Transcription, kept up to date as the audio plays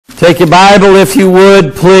Take your Bible, if you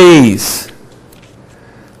would, please.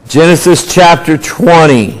 Genesis chapter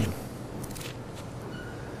 20.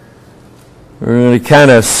 We're going to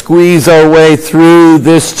kind of squeeze our way through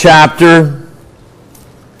this chapter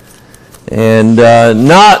and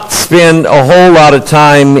not spend a whole lot of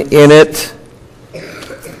time in it.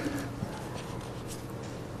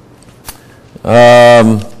 We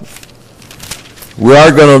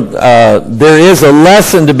are going to, there is a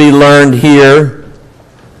lesson to be learned here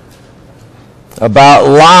about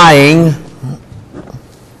lying,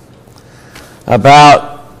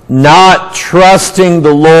 about not trusting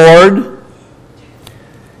the Lord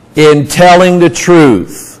in telling the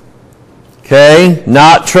truth. Okay?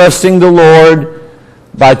 Not trusting the Lord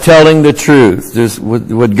by telling the truth.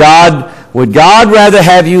 Would God rather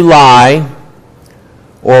have you lie,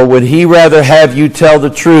 or would He rather have you tell the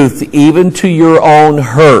truth even to your own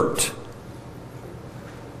hurt?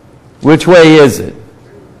 Which way is it?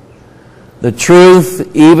 The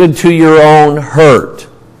truth even to your own hurt.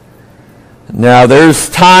 Now, there's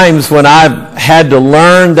times when I've had to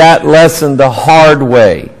learn that lesson the hard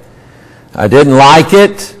way. I didn't like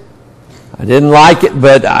it.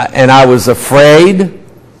 But I was afraid.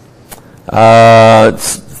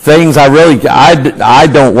 Things I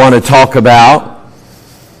don't want to talk about.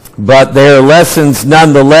 But there are lessons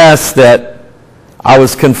nonetheless that I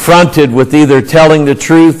was confronted with either telling the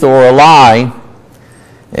truth or a lie.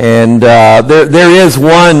 And there is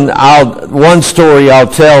one story I'll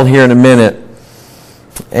tell here in a minute,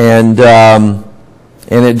 and God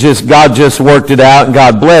just worked it out, and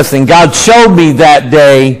God blessed, and God showed me that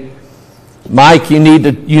day, Mike, you need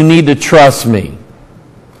to trust me.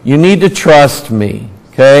 You need to trust me.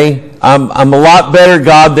 Okay, I'm a lot better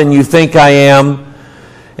God than you think I am,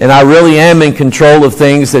 and I really am in control of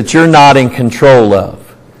things that you're not in control of.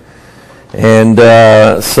 And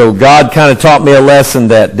so God kind of taught me a lesson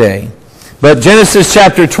that day. But Genesis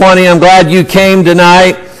chapter 20, I'm glad you came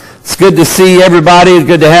tonight. It's good to see everybody. It's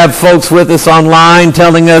good to have folks with us online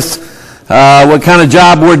telling us what kind of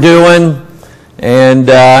job we're doing, and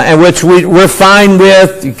which we're fine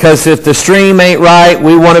with, because if the stream ain't right,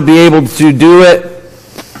 we want to be able to do it.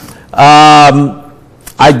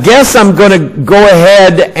 I guess I'm going to go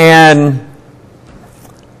ahead and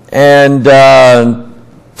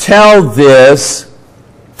tell this.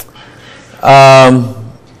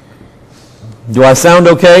 Do I sound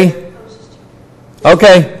okay?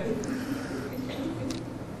 Okay.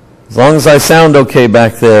 As long as I sound okay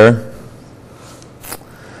back there.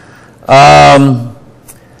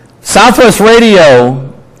 Southwest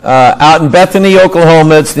Radio out in Bethany,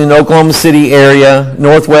 Oklahoma. It's in the Oklahoma City area,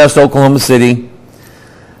 northwest Oklahoma City.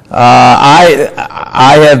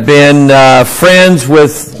 I have been friends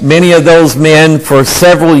with many of those men for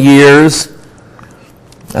several years.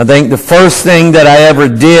 I think the first thing that I ever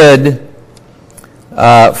did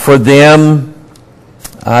for them,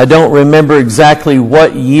 I don't remember exactly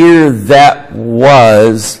what year that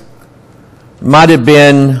was. Might have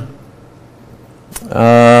been,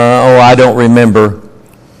 I don't remember.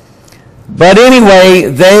 But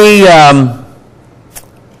anyway,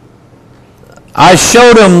 I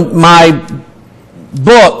showed them my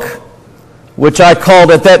book, which I called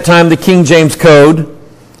at that time the King James Code,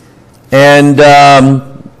 and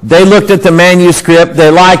they looked at the manuscript, they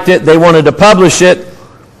liked it, they wanted to publish it.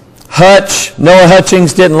 Noah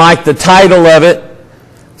Hutchings didn't like the title of it,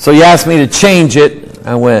 so he asked me to change it.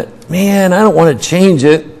 I went, man, I don't want to change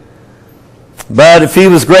it. But if he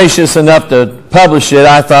was gracious enough to publish it,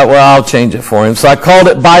 I thought, well, I'll change it for him. So I called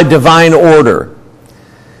it By Divine Order.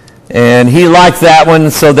 And he liked that one,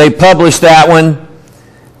 so they published that one.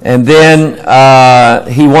 And then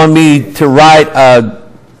he wanted me to write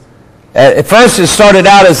at first it started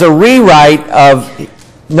out as a rewrite of,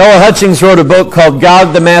 Noah Hutchings wrote a book called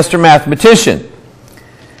God the Master Mathematician.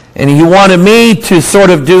 And he wanted me to sort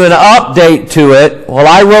of do an update to it. Well,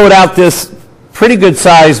 I wrote out this pretty good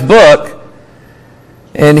sized book,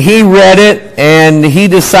 and he read it, and he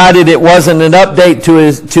decided it wasn't an update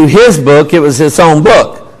to his book, it was his own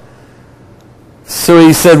book. So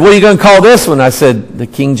he said, what are you going to call this one? I said, the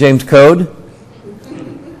King James Code.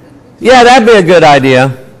 Yeah, that'd be a good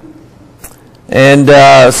idea. And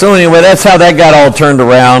so anyway, that's how that got all turned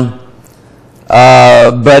around.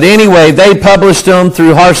 But anyway, they published them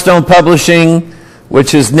through Hearthstone Publishing,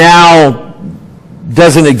 which is now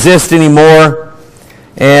doesn't exist anymore.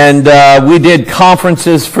 And we did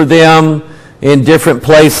conferences for them in different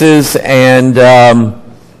places, and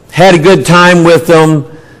had a good time with them,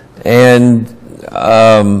 and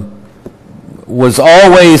was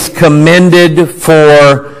always commended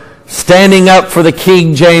for standing up for the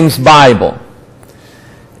King James Bible.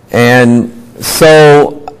 And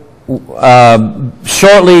so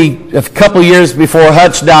shortly, a couple years before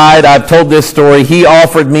Hutch died, I've told this story, he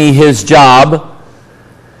offered me his job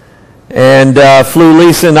and flew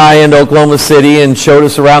Lisa and I into Oklahoma City and showed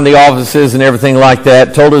us around the offices and everything like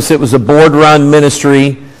that. Told us it was a board-run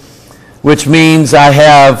ministry, which means I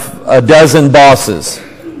have a dozen bosses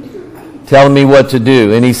telling me what to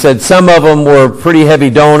do. And he said some of them were pretty heavy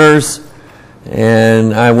donors,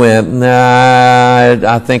 and I went, nah,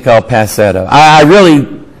 I think I'll pass that up. I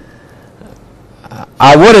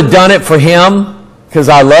would have done it for him because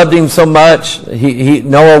I loved him so much.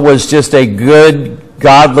 Noah was just a good,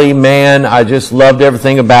 godly man. I just loved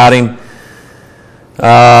everything about him.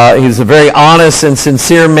 He was a very honest and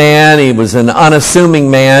sincere man. He was an unassuming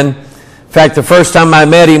man. In fact, the first time I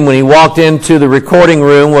met him, when he walked into the recording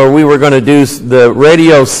room where we were going to do the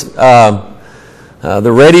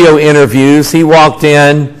radio interviews, he walked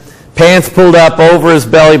in, pants pulled up over his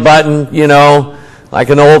belly button, you know, like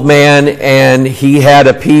an old man, and he had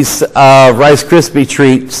a piece of Rice Krispie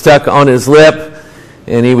treat stuck on his lip,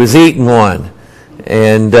 and he was eating one.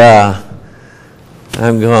 And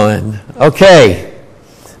I'm going, okay.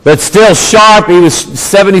 But still sharp. He was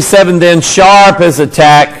 77 then, sharp as a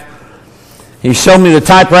tack. He showed me the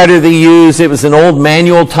typewriter that he used. It was an old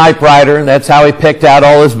manual typewriter. That's how he picked out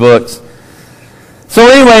all his books. So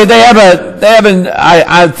anyway,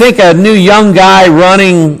 I think a new young guy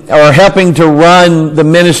running or helping to run the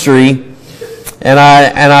ministry, and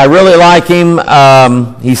I really like him.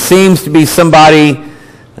 He seems to be somebody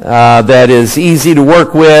that is easy to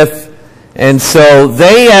work with, and so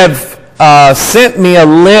they have sent me a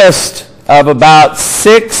list of about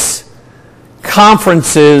 6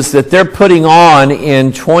 conferences that they're putting on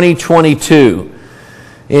in 2022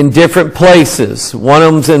 in different places. One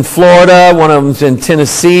of them's in Florida, one of them's in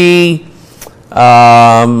Tennessee,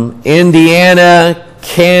 Indiana,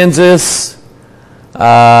 Kansas,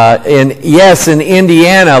 and yes, in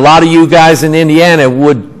Indiana. A lot of you guys in Indiana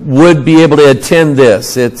would be able to attend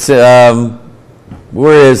this. It's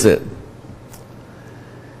where is it?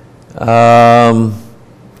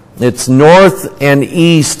 It's north and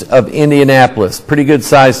east of Indianapolis. Pretty good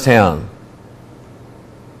sized town.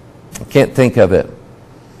 I can't think of it.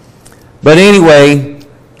 But anyway,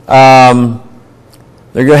 they're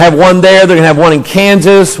going to have one there. They're going to have one in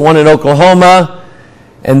Kansas, one in Oklahoma.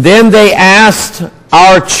 And then they asked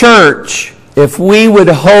our church if we would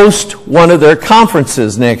host one of their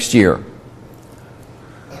conferences next year.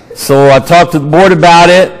 So I talked to the board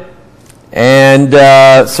about it and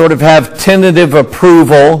sort of have tentative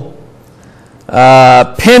approval,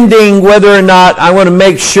 pending whether or not I want to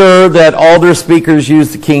make sure that all their speakers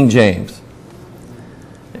use the King James.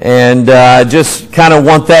 And just kind of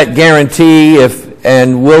want that guarantee,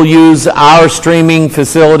 and we'll use our streaming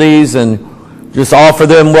facilities and just offer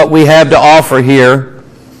them what we have to offer here,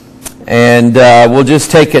 and we'll just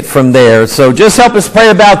take it from there. So just help us pray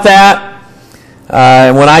about that.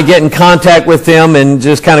 And when I get in contact with them and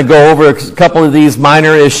just kind of go over a couple of these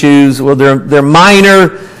minor issues, well, they're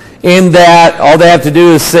minor in that all they have to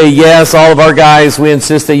do is say, yes, all of our guys, we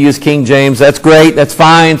insist they use King James. That's great. That's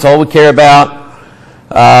fine. It's all we care about.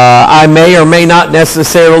 I may or may not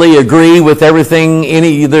necessarily agree with everything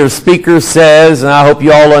any of their speakers says, and I hope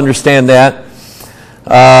you all understand that.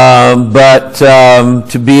 But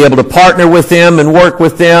to be able to partner with them and work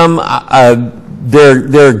with them,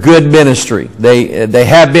 they're good ministry. They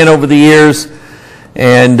have been over the years,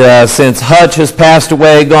 and since Hutch has passed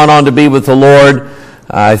away, gone on to be with the Lord,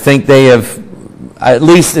 I think they have, at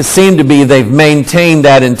least it seemed to be, they've maintained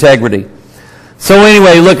that integrity. So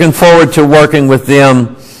anyway, looking forward to working with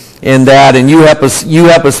them in that, and you help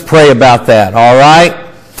us pray about that. All right.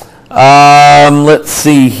 Let's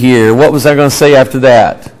see here. What was I going to say after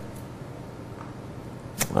that?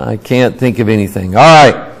 I can't think of anything. All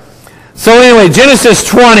right. So anyway, Genesis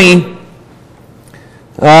 20.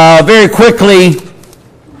 Very quickly,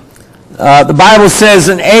 the Bible says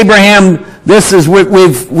in Abraham. This is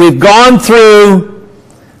we've gone through.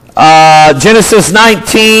 Genesis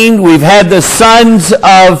 19, we've had the sons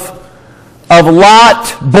of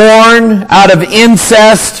Lot born out of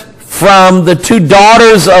incest from the 2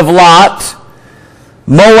 daughters of Lot,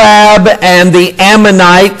 Moab and the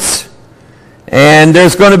Ammonites. And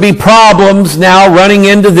there's going to be problems now running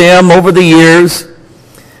into them over the years.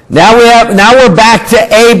 Now we're back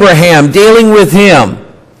to Abraham, dealing with him.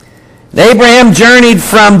 And Abraham journeyed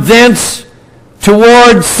from thence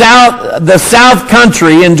toward the south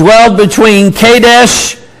country and dwelled between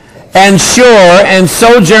Kadesh and Shur and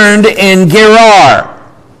sojourned in Gerar.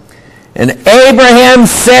 And Abraham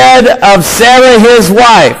said of Sarah his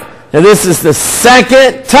wife, now this is the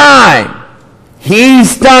second time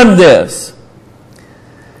he's done this.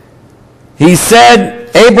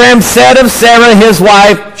 Abraham said of Sarah, his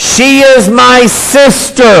wife, she is my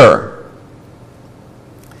sister.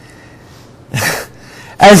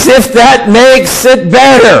 As if that makes it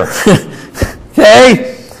better.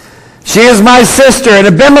 Okay? She is my sister. And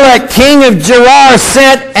Abimelech, king of Gerar,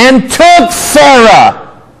 sent and took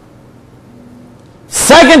Sarah.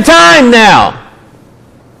 Second time now.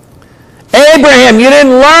 Abraham, you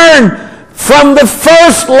didn't learn from the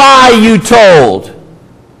first lie you told.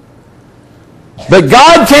 But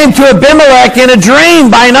God came to Abimelech in a dream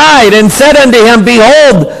by night and said unto him,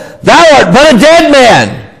 behold, thou art but a dead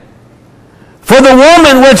man. For the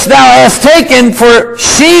woman which thou hast taken, for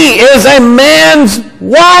she is a man's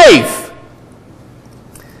wife.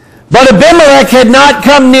 But Abimelech had not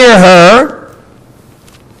come near her,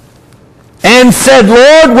 and said,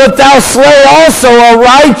 Lord, wilt thou slay also a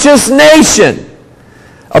righteous nation?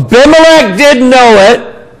 Abimelech didn't know it.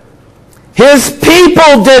 His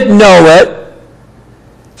people didn't know it.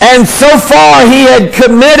 And so far he had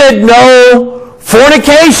committed no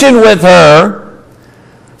fornication with her.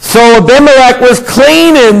 So Abimelech was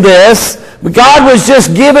clean in this. But God was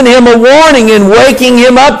just giving him a warning and waking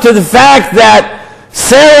him up to the fact that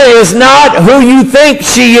Sarah is not who you think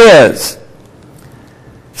she is.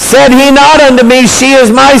 Said he not unto me, she is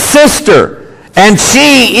my sister. And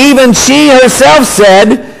even she herself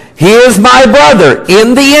said, he is my brother.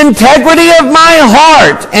 In the integrity of my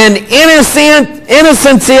heart and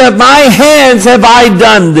innocency of my hands have I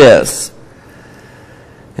done this.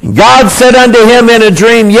 And God said unto him in a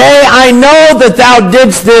dream, yea, I know that thou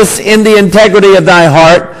didst this in the integrity of thy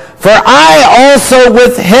heart, for I also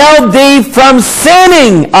withheld thee from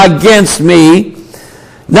sinning against me.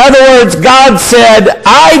 In other words, God said,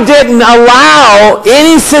 I didn't allow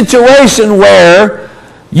any situation where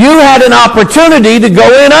you had an opportunity to go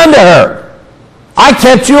in unto her. I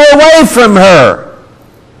kept you away from her.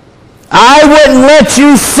 I wouldn't let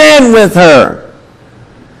you sin with her.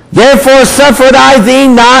 Therefore suffered I thee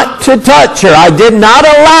not to touch her. I did not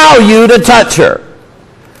allow you to touch her.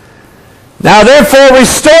 Now therefore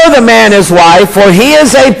restore the man his wife, for he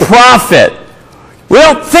is a prophet. We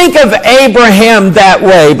don't think of Abraham that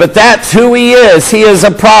way, but that's who he is. He is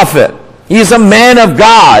a prophet. He's a man of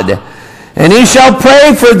God. And he shall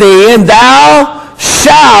pray for thee, and thou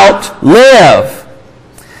shalt live.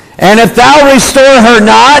 And if thou restore her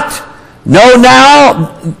not, know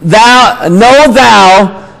thou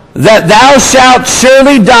that thou shalt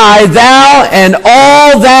surely die, thou and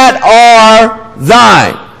all that are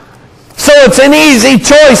thine. So it's an easy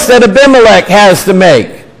choice that Abimelech has to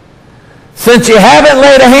make. Since you haven't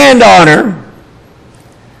laid a hand on her,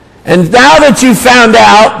 and now that you found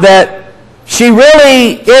out that she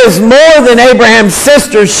really is more than Abraham's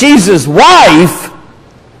sister, she's his wife.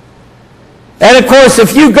 And of course,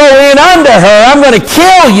 if you go in under her, I'm going to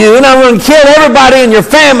kill you, and I'm going to kill everybody in your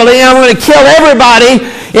family, and I'm going to kill everybody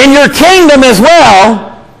in your kingdom as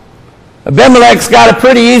well. Abimelech's got a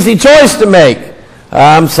pretty easy choice to make.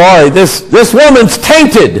 I'm sorry, this woman's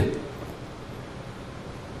tainted.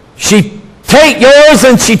 She taint yours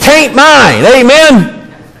and she taint mine.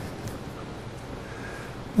 Amen?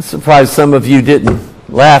 I'm surprised some of you didn't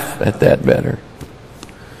laugh at that better.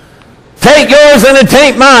 Take yours and it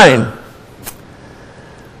taint mine.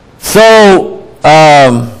 So,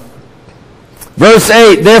 verse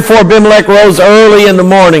 8, therefore Abimelech rose early in the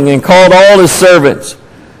morning and called all his servants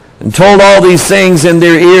and told all these things in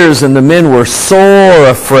their ears, and the men were sore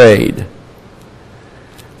afraid.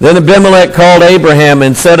 Then Abimelech called Abraham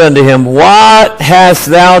and said unto him, what hast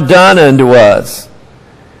thou done unto us?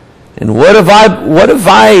 And what have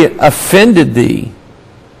I offended thee?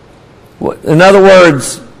 In other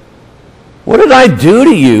words, what did I do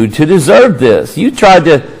to you to deserve this?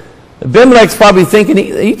 Abimelech's probably thinking,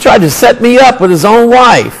 he tried to set me up with his own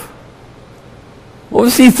wife. What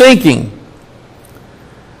was he thinking?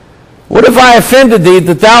 What have I offended thee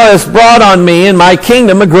that thou hast brought on me and my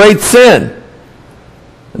kingdom a great sin?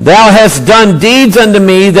 Thou hast done deeds unto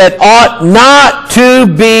me that ought not to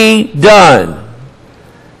be done.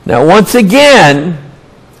 Now, once again,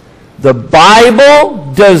 the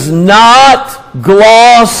Bible does not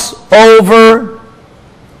gloss over,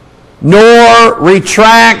 nor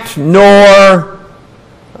retract, nor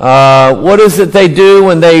what is it they do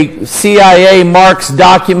when CIA marks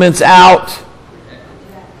documents out?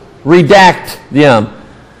 Redact them.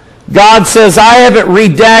 God says, I haven't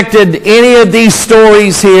redacted any of these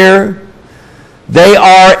stories here. They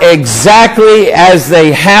are exactly as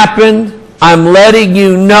they happened. I'm letting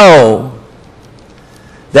you know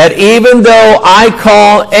that even though I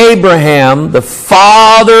call Abraham the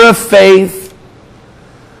father of faith,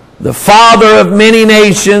 the father of many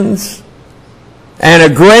nations, and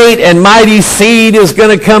a great and mighty seed is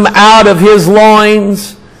going to come out of his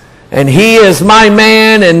loins, and he is my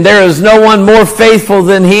man, and there is no one more faithful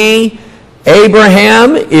than he.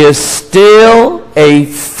 Abraham is still a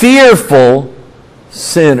fearful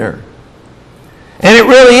sinner. And it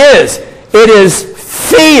really is. It is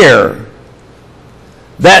fear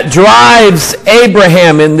that drives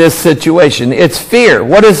Abraham in this situation. It's fear.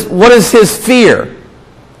 What is his fear?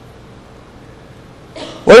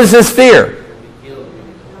 What is his fear?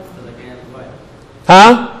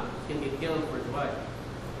 Huh?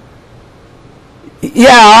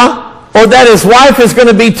 Yeah, or that his wife is going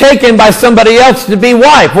to be taken by somebody else to be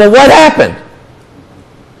wife. Well, what happened?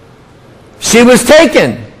 She was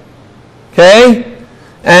taken. Okay?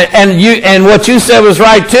 And what you said was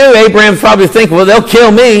right too. Abraham's probably thinking, well, they'll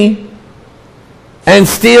kill me and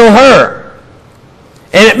steal her.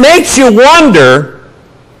 And it makes you wonder,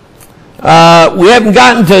 we haven't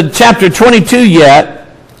gotten to chapter 22 yet,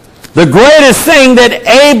 the greatest thing that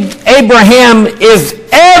Abraham is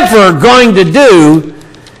ever going to do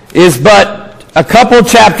is but a couple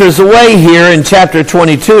chapters away here in chapter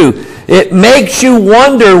 22. It makes you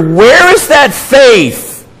wonder, where is that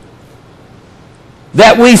faith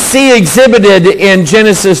that we see exhibited in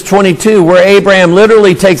Genesis 22, where Abraham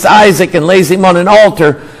literally takes Isaac and lays him on an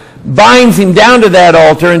altar, binds him down to that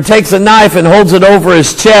altar, and takes a knife and holds it over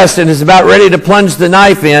his chest and is about ready to plunge the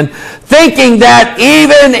knife in, thinking that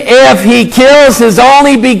even if he kills his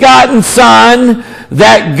only begotten son,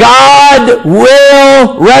 that God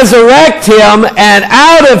will resurrect him, and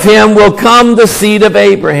out of him will come the seed of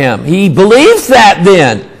Abraham. He believes that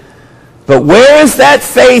then. But where is that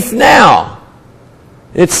faith now?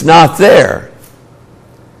 It's not there.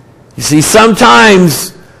 You see,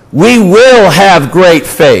 sometimes we will have great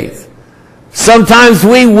faith. Sometimes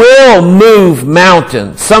we will move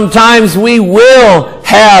mountains. Sometimes we will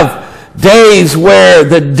have days where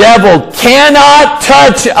the devil cannot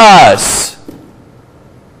touch us.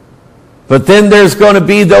 But then there's going to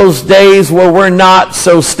be those days where we're not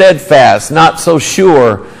so steadfast, not so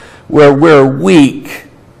sure, where we're weak.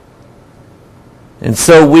 And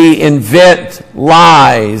so we invent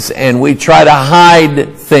lies, and we try to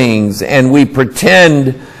hide things, and we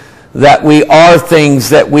pretend that we are things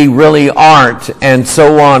that we really aren't, and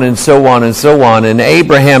so on and so on and so on. And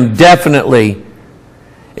Abraham definitely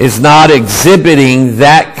is not exhibiting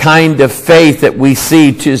that kind of faith that we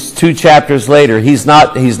see just 2 chapters later. He's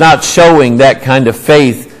not showing that kind of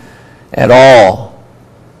faith at all.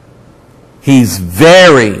 He's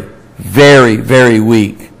very, very, very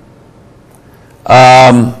weak.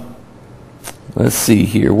 Let's see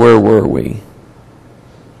here. Where were we?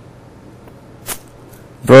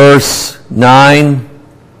 Verse 9.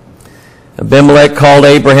 Abimelech called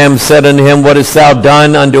Abraham, said unto him, What hast thou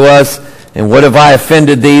done unto us? And what have I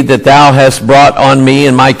offended thee, that thou hast brought on me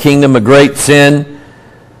and my kingdom a great sin?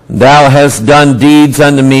 Thou hast done deeds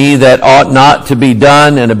unto me that ought not to be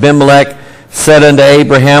done. And Abimelech said unto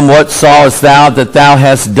Abraham, What sawest thou that thou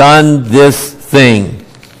hast done this thing?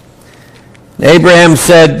 Abraham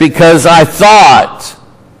said, Because I thought,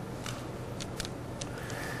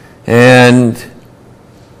 and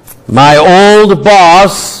my old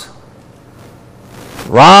boss,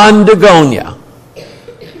 Ron Dagonia,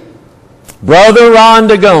 Brother Ron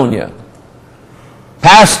Dagonia,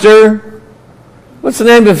 pastor, what's the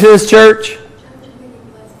name of his church?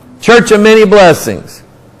 Church of Many Blessings.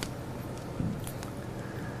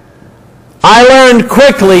 I learned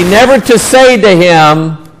quickly never to say to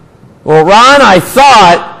him, Well, Ron, I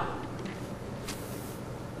thought,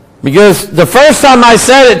 because the first time I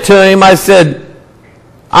said it to him, I said,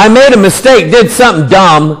 I made a mistake, did something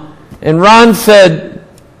dumb. And Ron said,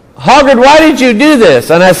 Hoggard, why did you do this?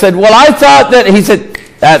 And I said, well, I thought that, he said,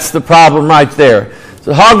 that's the problem right there.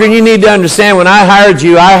 So Hoggard, you need to understand, when I hired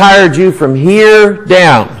you from here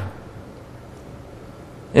down.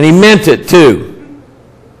 And he meant it too.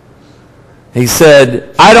 He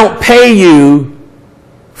said, I don't pay you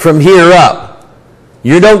from here up.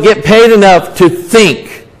 You don't get paid enough to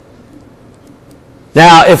think.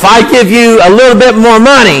 Now, if I give you a little bit more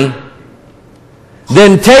money,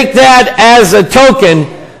 then take that as a token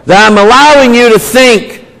that I'm allowing you to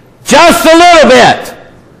think just a little bit,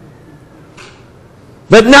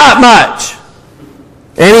 but not much.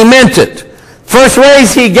 And he meant it. First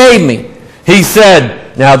raise he gave me, he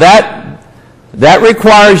said, now that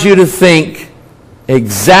requires you to think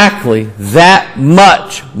exactly that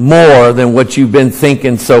much more than what you've been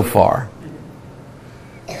thinking so far.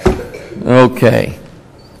 Okay.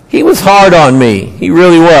 He was hard on me. He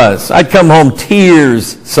really was. I'd come home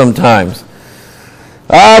tears sometimes.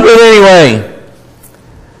 But anyway,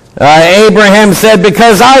 Abraham said,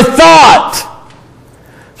 because I thought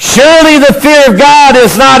Surely the fear of God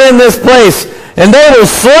is not in this place, and they will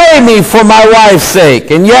slay me for my wife's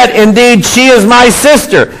sake. And yet, indeed, she is my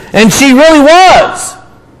sister. And she really was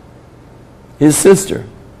his sister.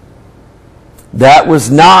 That was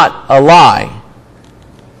not a lie.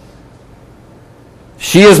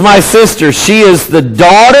 She is my sister. She is the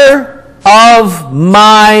daughter of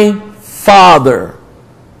my father,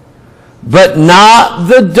 but not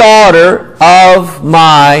the daughter of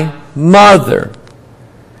my mother.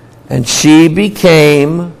 And she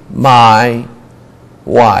became my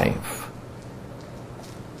wife.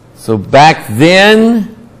 So back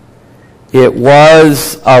then, it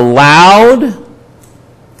was allowed.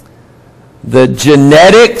 The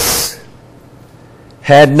genetics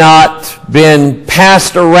had not been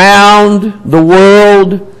passed around the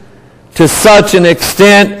world to such an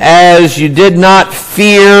extent as you did not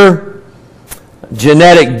fear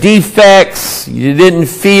genetic defects. You didn't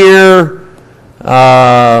fear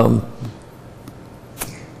mild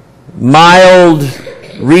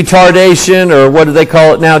retardation, or what do they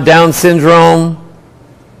call it now, Down syndrome,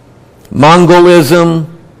 Mongolism.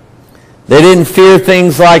 They didn't fear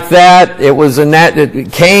things like that. It was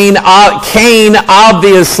Cain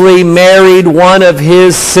obviously married one of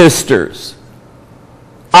his sisters.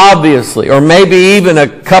 Obviously. Or maybe even a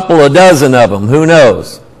couple of dozen of them. Who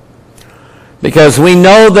knows? Because we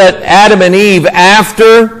know that Adam and Eve,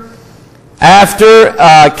 after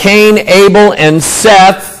Cain, Abel, and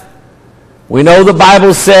Seth, we know the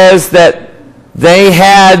Bible says that they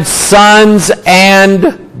had sons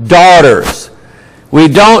and daughters. We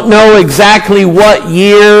don't know exactly what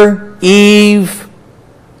year Eve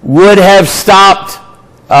would have stopped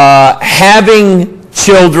having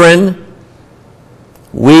children.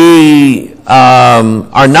 We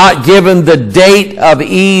are not given the date of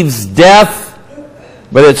Eve's death,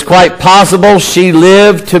 but it's quite possible she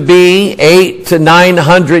lived to be 800 to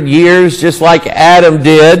 900 years, just like Adam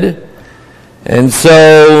did. And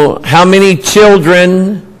so, how many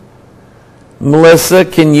children, Melissa,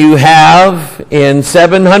 can you have in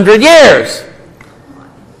 700 years?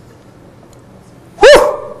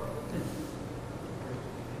 Whew!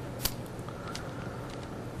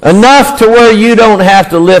 Enough to where you don't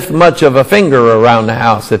have to lift much of a finger around the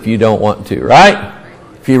house if you don't want to, right?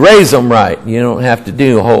 If you raise them right, you don't have to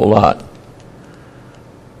do a whole lot.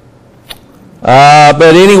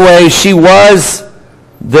 But anyway, she was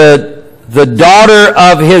the daughter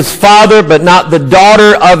of his father, but not the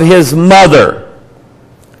daughter of his mother.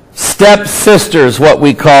 Step-sister is what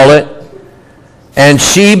we call it. And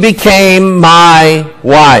she became my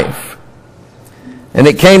wife. And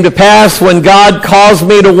it came to pass, when God caused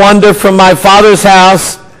me to wander from my father's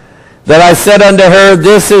house, that I said unto her,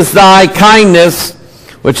 This is thy kindness,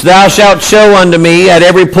 which thou shalt show unto me at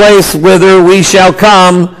every place whither we shall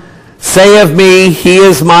come. Say of me, he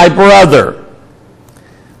is my brother.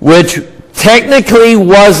 Which technically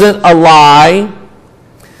wasn't a lie,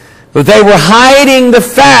 but they were hiding the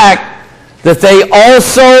fact that they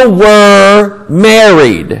also were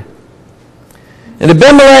married. And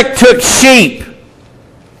Abimelech took sheep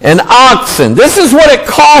and oxen. This is what it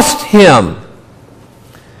cost him.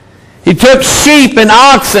 He took sheep and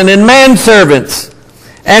oxen and manservants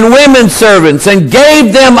and women servants and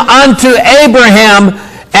gave them unto Abraham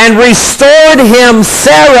and restored him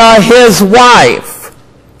Sarah his wife.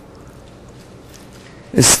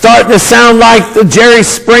 It's starting to sound like the Jerry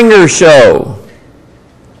Springer show.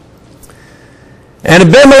 And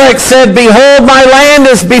Abimelech said, Behold, my land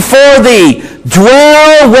is before thee.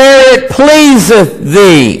 Dwell where it pleaseth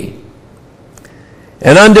thee.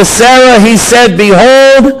 And unto Sarah he said,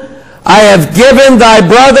 Behold, I have given thy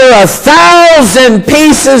brother 1,000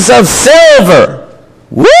 pieces of silver.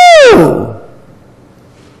 Woo!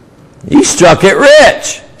 He struck it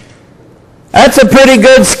rich. That's a pretty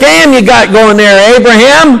good scam you got going there,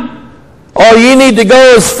 Abraham. All you need to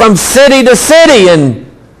go is from city to city and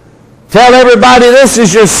tell everybody this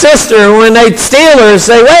is your sister. And when they steal her,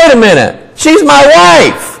 say, wait a minute, she's my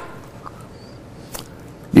wife.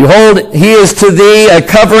 Behold, he is to thee a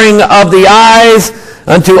covering of the eyes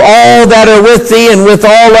unto all that are with thee, and with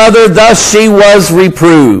all other. Thus she was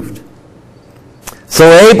reproved.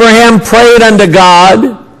 So Abraham prayed unto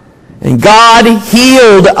God, and God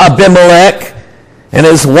healed Abimelech and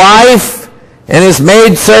his wife and his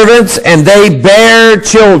maidservants, and they bare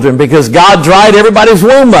children, because God dried everybody's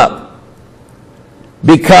womb up.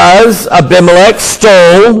 Because Abimelech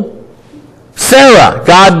stole Sarah.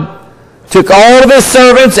 God took all of his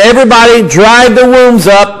servants, everybody dried the wombs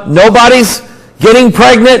up. Nobody's getting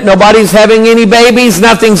pregnant, nobody's having any babies,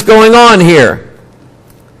 nothing's going on here.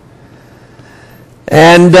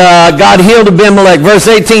 And God healed Abimelech. Verse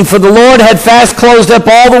 18, for the Lord had fast closed up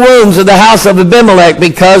all the wombs of the house of Abimelech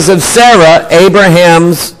because of Sarah,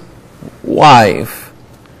 Abraham's wife.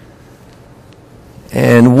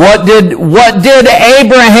 And what did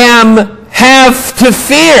Abraham have to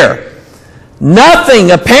fear?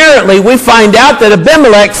 Nothing. Apparently, we find out that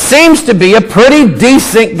Abimelech seems to be a pretty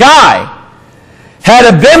decent guy. Had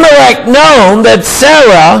Abimelech known that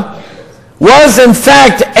Sarah was in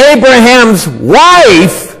fact Abraham's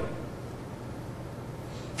wife,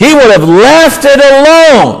 he would have left it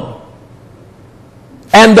alone.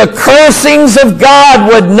 And the cursings of God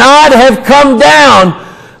would not have come down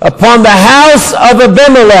upon the house of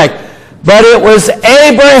Abimelech. But it was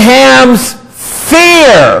Abraham's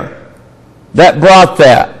fear that brought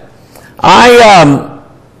that.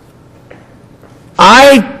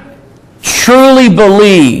 I truly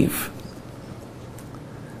believe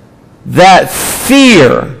that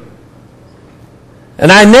fear,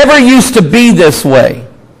 and I never used to be this way,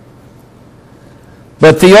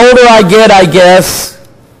 but the older I get, I guess,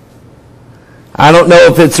 I don't know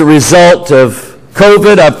if it's a result of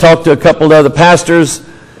COVID. I've talked to a couple of other pastors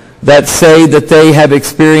that say that they have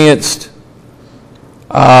experienced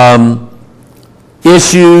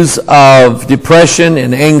issues of depression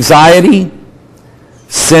and anxiety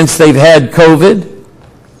since they've had COVID.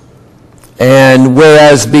 And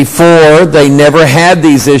whereas before, they never had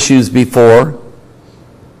these issues before.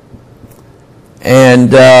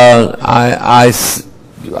 And I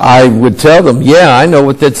would tell them, yeah, I know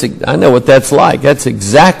what that's like. That's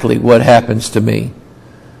exactly what happens to me.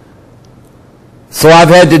 So I've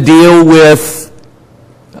had to deal with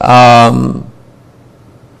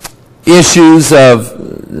issues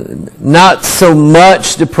of not so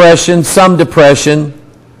much depression, some depression,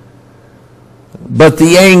 but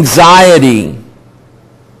the anxiety,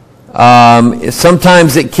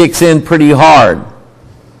 sometimes it kicks in pretty hard.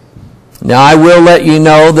 Now, I will let you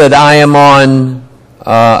know that I am on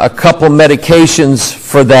a couple medications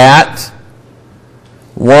for that.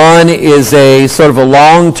 One is a sort of a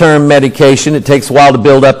long-term medication. It takes a while to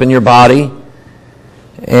build up in your body.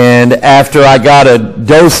 And after I got a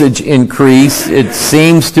dosage increase, it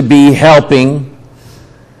seems to be helping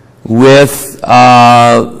with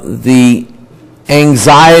the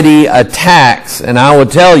anxiety attacks. And I will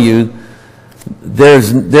tell you,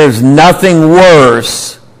 there's nothing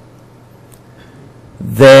worse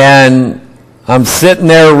than I'm sitting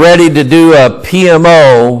there ready to do a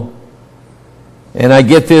PMO and I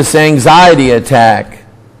get this anxiety attack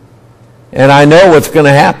and I know what's going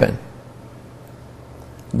to happen.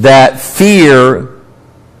 That fear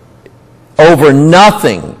over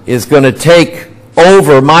nothing is going to take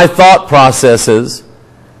over my thought processes.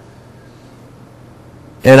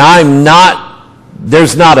 And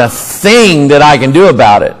there's not a thing that I can do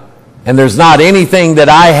about it. And there's not anything that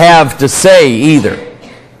I have to say either.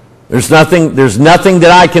 There's nothing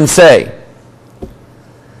that I can say.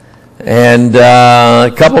 And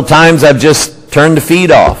a couple times I've just turned the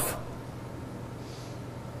feed off.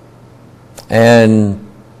 And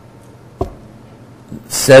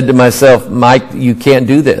said to myself, Mike, you can't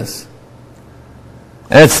do this.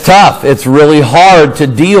 And it's tough. It's really hard to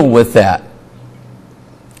deal with that.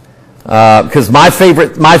 Because my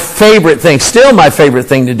favorite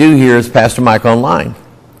thing to do here is Pastor Mike Online.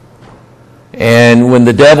 And when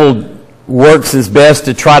the devil works his best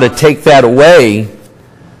to try to take that away,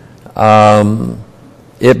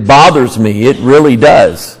 it bothers me. It really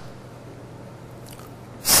does.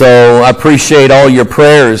 So I appreciate all your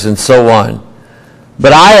prayers and so on.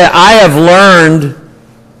 But I have learned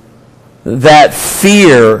that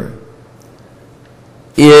fear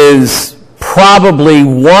is probably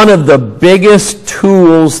one of the biggest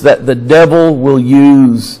tools that the devil will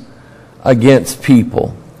use against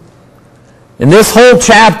people. In this whole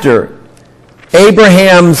chapter,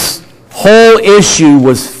 Abraham's whole issue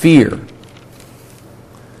was fear.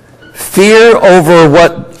 Fear over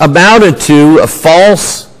what amounted to a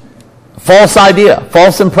false idea,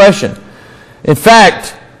 false impression. In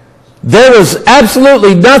fact, there was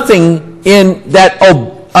absolutely nothing in that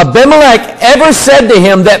Abimelech ever said to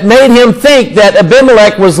him that made him think that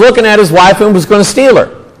Abimelech was looking at his wife and was going to steal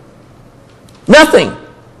her. Nothing.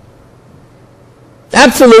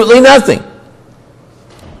 Absolutely nothing.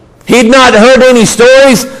 He'd not heard any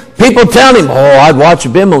stories. People telling him, oh, I'd watch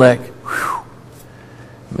Abimelech. Whew.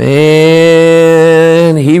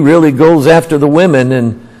 Man, he really goes after the women.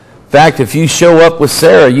 And in fact, if you show up with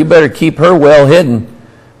Sarah, you better keep her well hidden.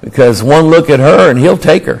 Because one look at her and he'll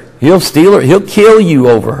take her. He'll steal her. He'll kill you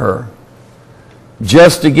over her.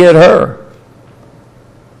 Just to get her.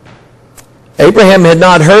 Abraham had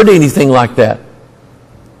not heard anything like that.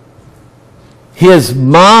 His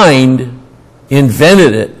mind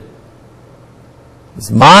invented it. His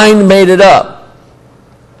mind made it up.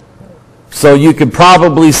 So you could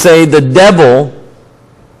probably say the devil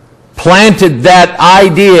planted that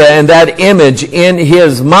idea and that image in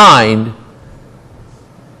his mind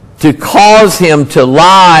to cause him to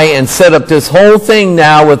lie and set up this whole thing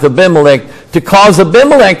now with Abimelech to cause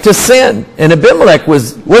Abimelech to sin. And Abimelech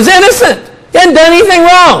was innocent. He hadn't done anything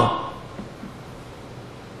wrong.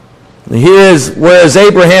 Whereas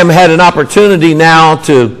Abraham had an opportunity now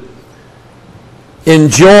to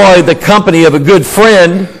enjoy the company of a good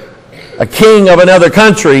friend, a king of another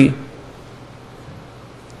country,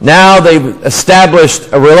 now they've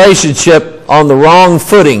established a relationship on the wrong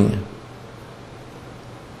footing.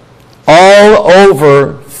 All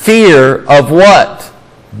over fear of what?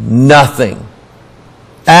 Nothing.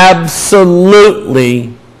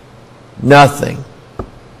 Absolutely nothing.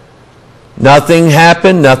 Nothing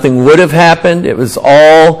happened. Nothing would have happened. It was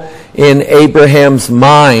all in Abraham's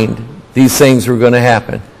mind. These things were going to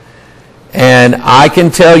happen. And I can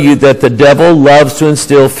tell you that the devil loves to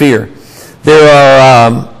instill fear. There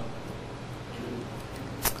are,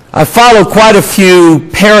 I follow quite a few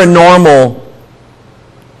paranormal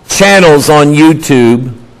channels on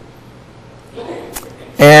YouTube.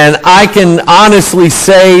 And I can honestly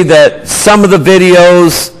say that some of the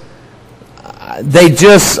videos,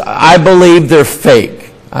 I believe they're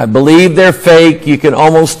fake. I believe they're fake. You can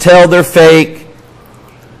almost tell they're fake.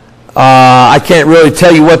 I can't really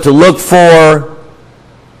tell you what to look for.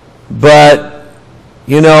 But,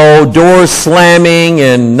 you know, doors slamming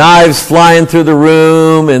and knives flying through the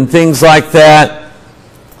room and things like that.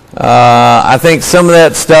 I think some of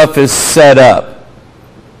that stuff is set up.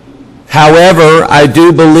 However,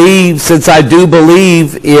 since I do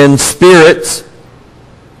believe in spirits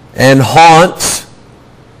and haunts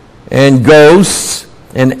and ghosts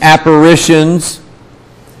and apparitions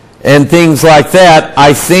and things like that,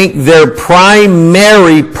 I think their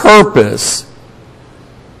primary purpose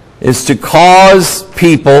is to cause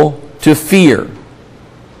people to fear.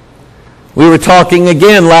 We were talking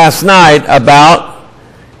again last night about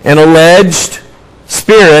an alleged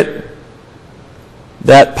spirit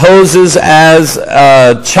that poses as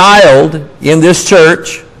a child in this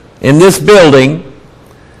church, in this building.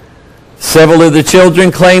 Several of the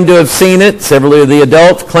children claim to have seen it. Several of the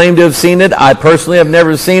adults claim to have seen it. I personally have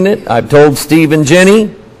never seen it. I've told Steve and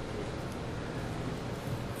Jenny,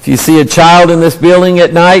 if you see a child in this building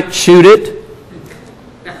at night, shoot it.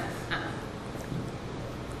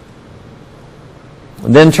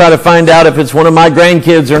 And then try to find out if it's one of my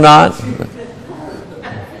grandkids or not.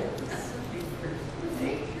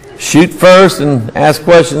 Shoot first and ask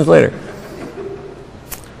questions later.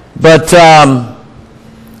 But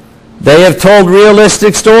they have told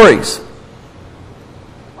realistic stories.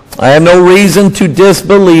 I have no reason to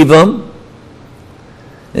disbelieve them.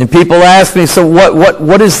 And people ask me, so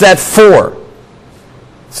what is that for?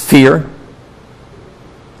 It's fear.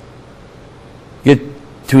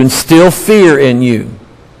 To instill fear in you.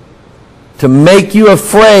 To make you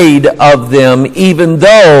afraid of them, even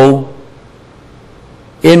though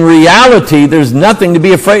in reality there's nothing to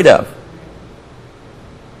be afraid of.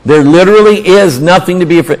 There literally is nothing to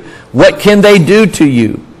be afraid. What can they do to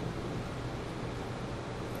you?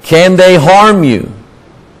 Can they harm you?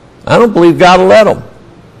 I don't believe God will let them.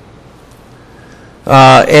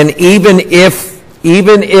 And even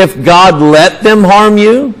if God let them harm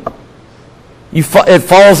you, it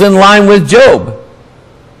falls in line with Job.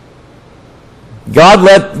 God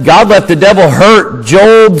let the devil hurt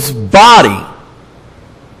Job's body.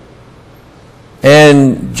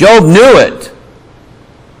 And Job knew it.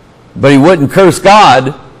 But he wouldn't curse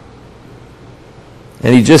God.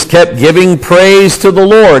 And he just kept giving praise to the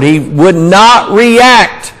Lord. He would not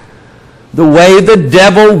react the way the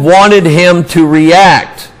devil wanted him to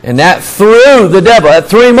react. And that threw the devil. That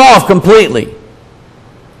threw him off completely.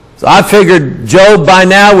 So I figured Job by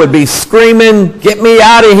now would be screaming, "Get me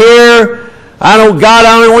out of here. God,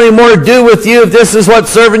 I don't want any more to do with you. If this is what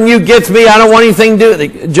serving you gets me, I don't want anything to do with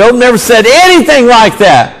it." Job never said anything like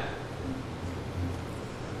that.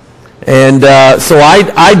 And so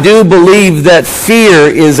I do believe that fear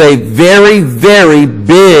is a very, very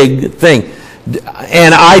big thing.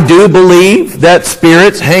 And I do believe that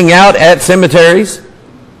spirits hang out at cemeteries.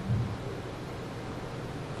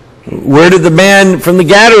 Where did the man from the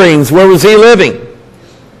Gadarenes, where was he living?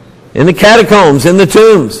 In the catacombs, in the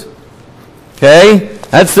tombs. Okay?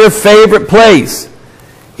 That's their favorite place.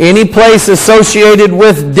 Any place associated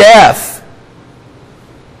with death.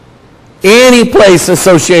 Any place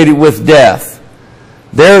associated with death.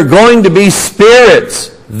 There are going to be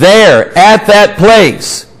spirits there at that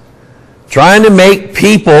place trying to make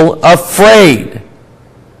people afraid,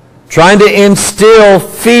 trying to instill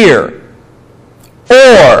fear.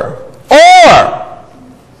 Or,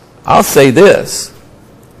 I'll say this,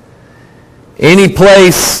 any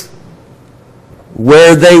place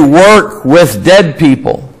where they work with dead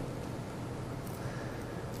people.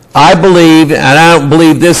 I believe, and I don't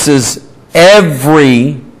believe this is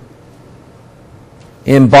every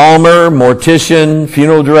embalmer, mortician,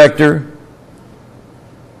 funeral director,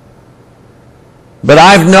 but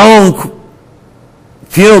I've known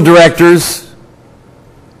funeral directors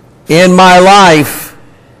in my life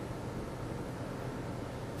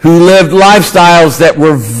who lived lifestyles that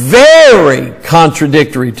were very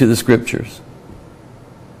contradictory to the Scriptures.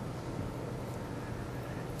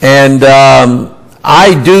 And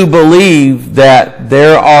I do believe that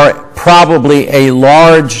there are probably a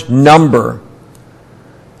large number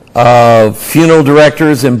of funeral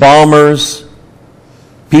directors, embalmers,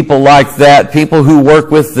 people like that, people who work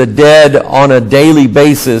with the dead on a daily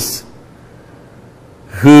basis,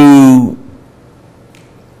 who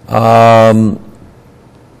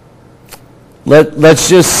let's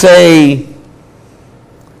just say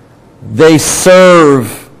they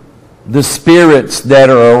serve the spirits that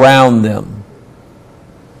are around them.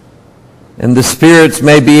 And the spirits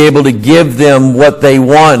may be able to give them what they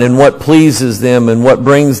want and what pleases them and what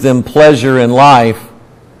brings them pleasure in life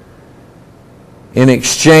in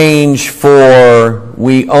exchange for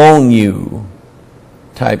 "we own you"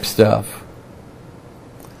 type stuff.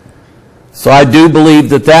 So I do believe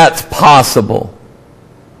that that's possible.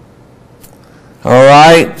 All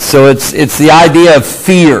right? So it's the idea of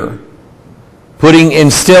fear.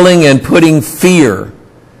 Instilling and putting fear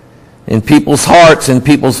in people's hearts and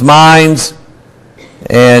people's minds,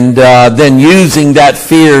 and then using that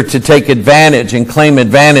fear to take advantage and claim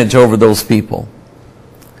advantage over those people.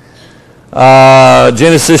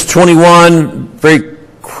 Genesis 21, very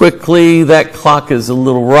quickly, that clock is a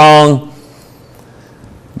little wrong.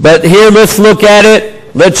 But here, let's look at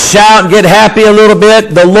it. Let's shout and get happy a little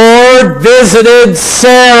bit. The Lord visited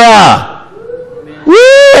Sarah.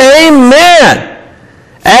 Woo, amen.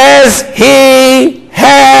 As he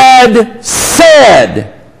had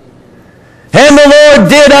said. And the Lord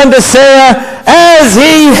did unto Sarah as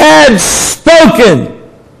he had spoken.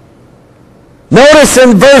 Notice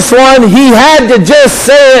in verse 1, he had to just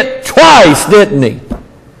say it twice, didn't he?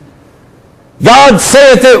 God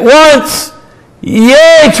saith it once,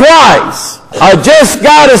 yea, twice. I just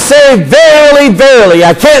got to say verily, verily.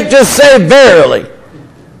 I can't just say verily.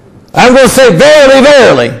 I'm going to say verily,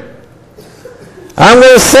 verily. I'm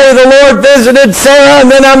going to say the Lord visited Sarah,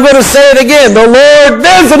 and then I'm going to say it again. The Lord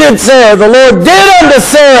visited Sarah. The Lord did unto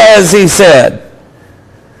Sarah as he said.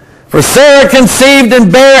 For Sarah conceived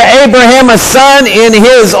and bare Abraham a son in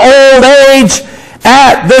his old age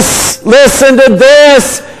at this, listen to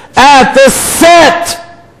this, at the set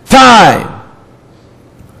time.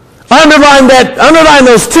 Underline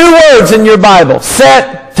those two words in your Bible.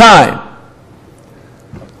 Set time.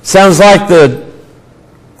 Sounds like the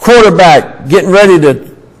quarterback getting ready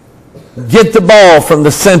to get the ball from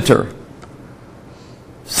the center.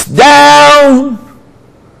 Down,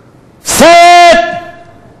 set,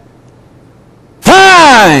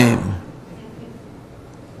 time.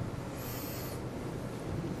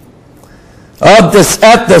 At the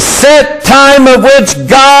set time of which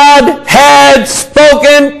God had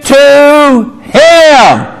spoken to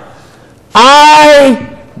him.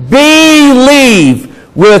 I believe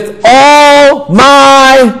with all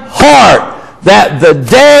my heart that the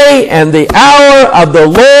day and the hour of the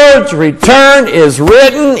Lord's return is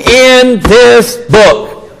written in this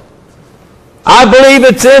book. I believe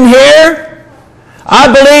it's in here. I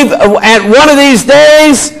believe at one of these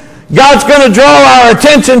days God's going to draw our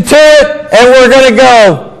attention to it, and we're going to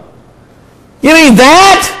go, you mean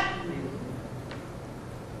that?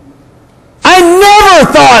 I never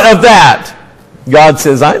thought of that. God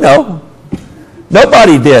says, I know.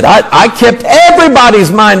 Nobody did. I kept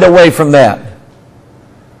everybody's mind away from that.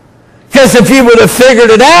 Because if you would have figured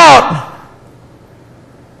it out,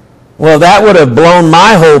 well, that would have blown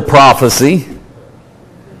my whole prophecy.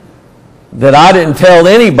 That I didn't tell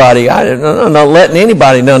anybody. I'm not letting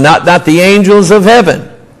anybody know. Not the angels of heaven.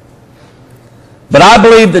 But I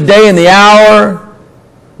believe the day and the hour,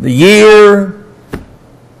 the year,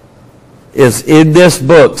 is in this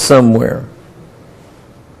book somewhere.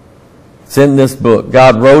 It's in this book.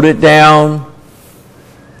 God wrote it down,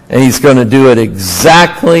 and He's going to do it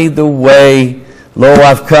exactly the way. Lo,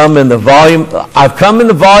 I've come in the volume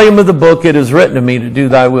of the book. It is written to me to do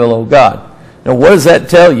Thy will, O God. Now, what does that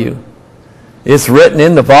tell you? It's written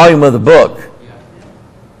in the volume of the book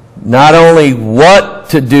not only what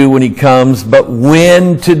to do when he comes, but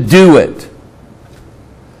when to do it.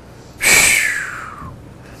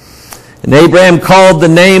 And Abraham called the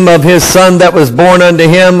name of his son that was born unto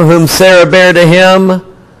him, whom Sarah bare to him,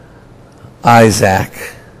 Isaac.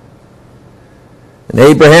 And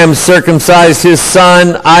Abraham circumcised his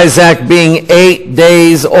son, Isaac being 8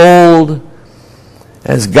 days old,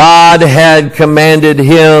 as God had commanded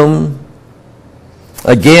him.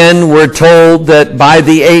 Again, we're told that by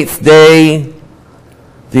the 8th day,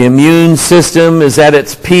 the immune system is at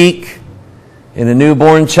its peak in a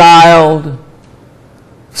newborn child,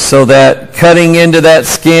 so that cutting into that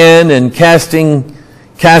skin and casting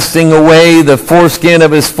away the foreskin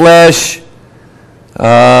of his flesh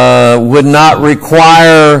would not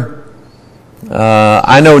require,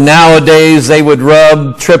 I know nowadays they would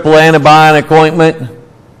rub triple antibiotic ointment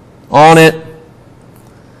on it.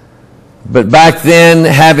 But back then,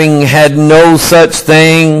 having had no such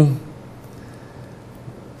thing,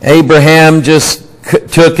 Abraham just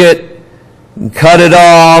took it and cut it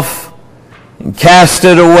off and cast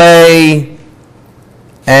it away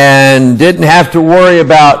and didn't have to worry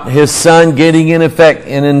about his son getting an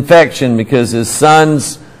infection, because his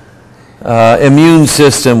son's immune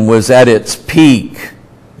system was at its peak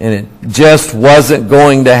and it just wasn't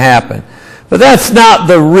going to happen. But that's not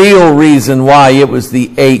the real reason why it was the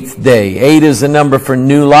 8th day. 8 is a number for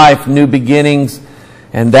new life, new beginnings.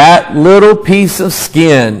 And that little piece of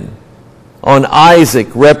skin on Isaac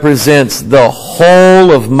represents the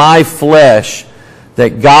whole of my flesh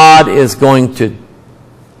that God is going to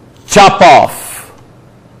chop off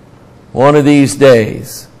one of these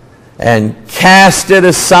days and cast it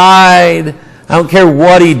aside. I don't care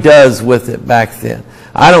what he does with it back then.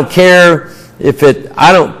 I don't care if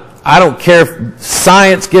I don't care if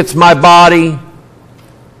science gets my body.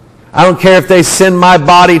 I don't care if they send my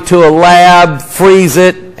body to a lab, freeze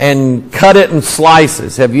it, and cut it in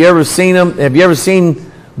slices. Have you ever seen them? Have you ever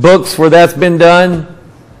seen books where that's been done?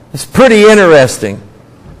 It's pretty interesting.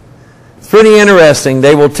 It's pretty interesting.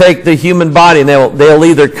 They will take the human body and they'll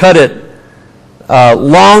either cut it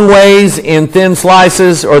long ways in thin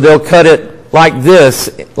slices, or they'll cut it like this,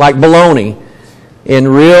 like bologna, in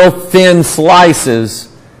real thin slices.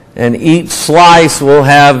 And each slice will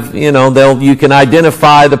have, you can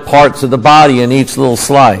identify the parts of the body in each little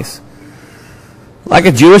slice. Like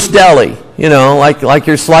a Jewish deli, like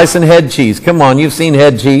you're slicing head cheese. Come on, you've seen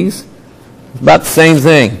head cheese. It's about the same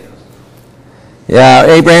thing. Yeah,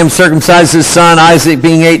 Abraham circumcised his son, Isaac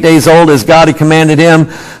being 8 days old, as God had commanded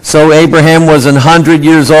him. So Abraham was 100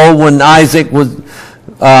 years old when Isaac was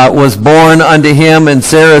born unto him, and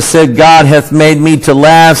Sarah said, God hath made me to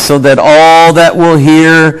laugh, so that all that will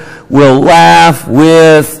hear will laugh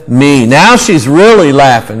with me. Now she's really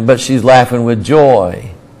laughing, but she's laughing with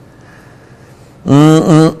joy.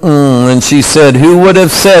 And she said, who would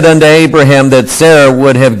have said unto Abraham that Sarah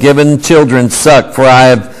would have given children suck? For I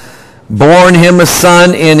have born him a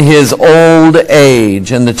son in his old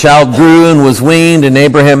age. And the child grew and was weaned, and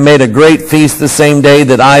Abraham made a great feast the same day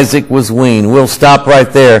that Isaac was weaned. We'll stop right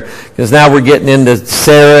there, because now we're getting into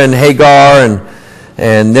Sarah and Hagar,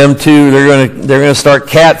 and them two, they're gonna start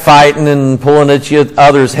cat fighting and pulling at each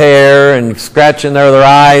other's hair and scratching their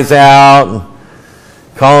eyes out and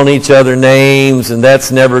calling each other names, and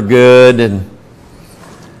that's never good. And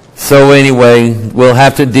so anyway, we'll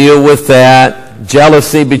have to deal with that.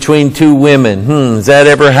 Jealousy between two women. Has that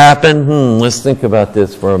ever happened? Let's think about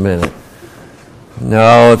this for a minute.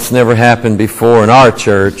 No, it's never happened before in our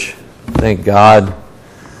church. Thank God.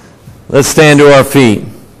 Let's stand to our feet.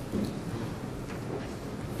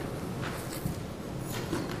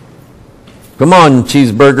 Come on,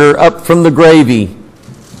 cheeseburger, up from the gravy.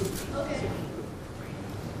 Okay.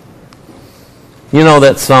 You know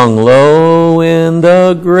that song, Low in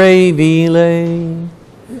the Gravy Lay,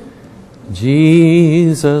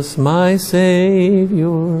 Jesus my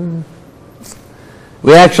Savior.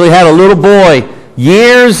 We actually had a little boy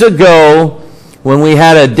years ago when we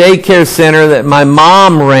had a daycare center that my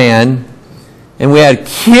mom ran, and we had a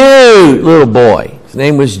cute little boy. His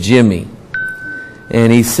name was Jimmy.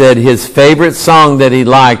 And he said his favorite song that he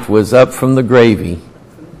liked was Up From the Gravy.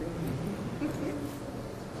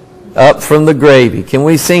 Up from the gravy. Can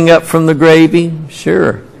we sing Up From the Gravy?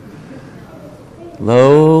 Sure.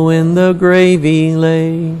 Low in the gravy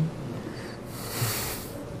lay.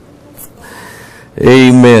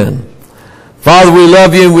 Amen. Father, we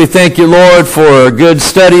love you. We thank you, Lord, for a good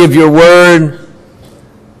study of your word.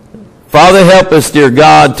 Father, help us, dear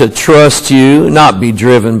God, to trust you, not be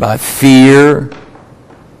driven by fear,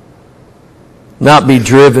 not be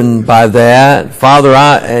driven by that. Father,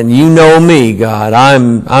 and you know me, God.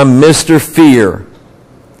 I'm Mr. Fear.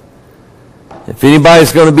 If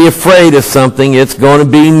anybody's going to be afraid of something, it's going to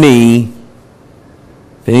be me.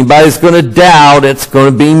 If anybody's going to doubt, it's going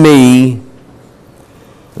to be me.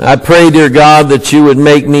 I pray, dear God, that you would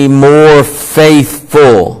make me more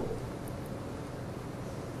faithful,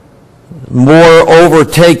 more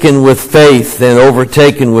overtaken with faith than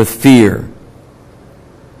overtaken with fear.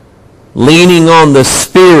 Leaning on the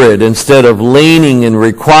Spirit instead of leaning and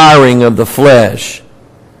requiring of the flesh.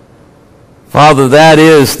 Father, that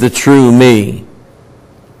is the true me.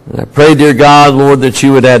 And I pray, dear God, Lord, that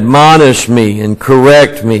you would admonish me and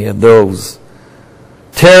correct me of those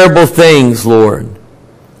terrible things, Lord.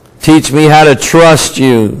 Teach me how to trust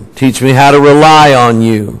you. Teach me how to rely on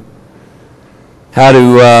you. How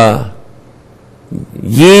to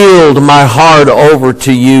yield my heart over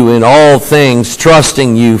to you in all things,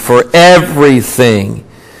 trusting you for everything,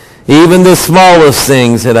 even the smallest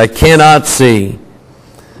things that I cannot see.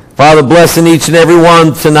 Father, blessing each and every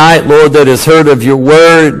one tonight, Lord, that has heard of your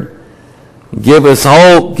word. Give us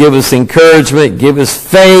hope, give us encouragement, give us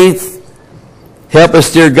faith. Help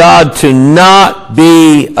us, dear God, to not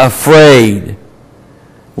be afraid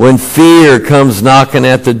when fear comes knocking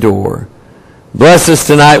at the door. Bless us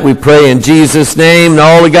tonight, we pray in Jesus' name. And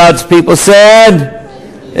all of God's people said,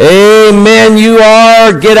 Amen. You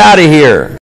are. Get out of here.